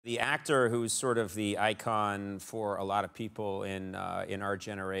The actor who's sort of the icon for a lot of people in our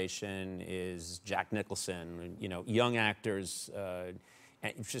generation is Jack Nicholson. You know, young actors,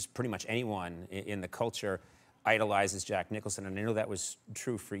 just pretty much anyone in the culture idolizes Jack Nicholson, and I know that was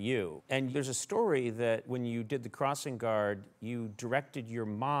true for you. And there's a story that when you did The Crossing Guard, you directed your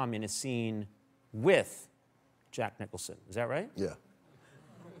mom in a scene with Jack Nicholson. Is that right? Yeah.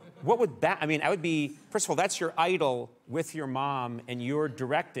 What would that, I mean, that would be, first of all, that's your idol with your mom and you're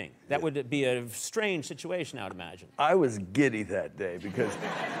directing. That would be a strange situation, I would imagine. I was giddy that day because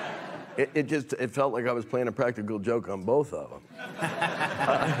it felt like I was playing a practical joke on both of them.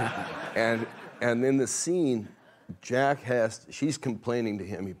 And in the scene, she's complaining to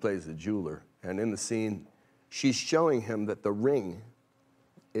him, he plays the jeweler, and in the scene, she's showing him that the ring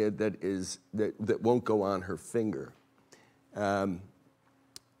that won't go on her finger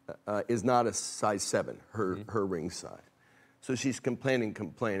is not a size 7, her ring size. So she's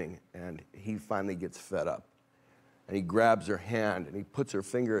complaining, and he finally gets fed up. And he grabs her hand, and he puts her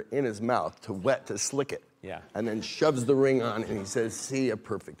finger in his mouth to slick it. Yeah. And then shoves the ring on, and he says, "See, a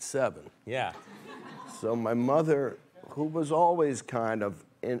perfect 7." Yeah. So my mother, who was always kind of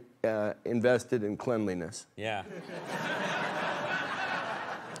invested in cleanliness. Yeah.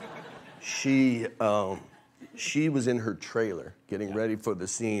 She was in her trailer getting ready for the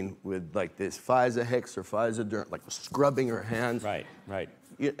scene with like this Pfizer Hex or Pfizer Derm, like scrubbing her hands. Right, right.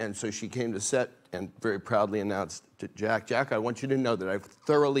 And so she came to set and very proudly announced to Jack, "Jack, I want you to know that I've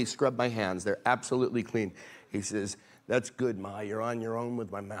thoroughly scrubbed my hands. They're absolutely clean." He says, "That's good, Ma. You're on your own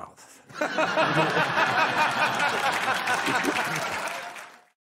with my mouth."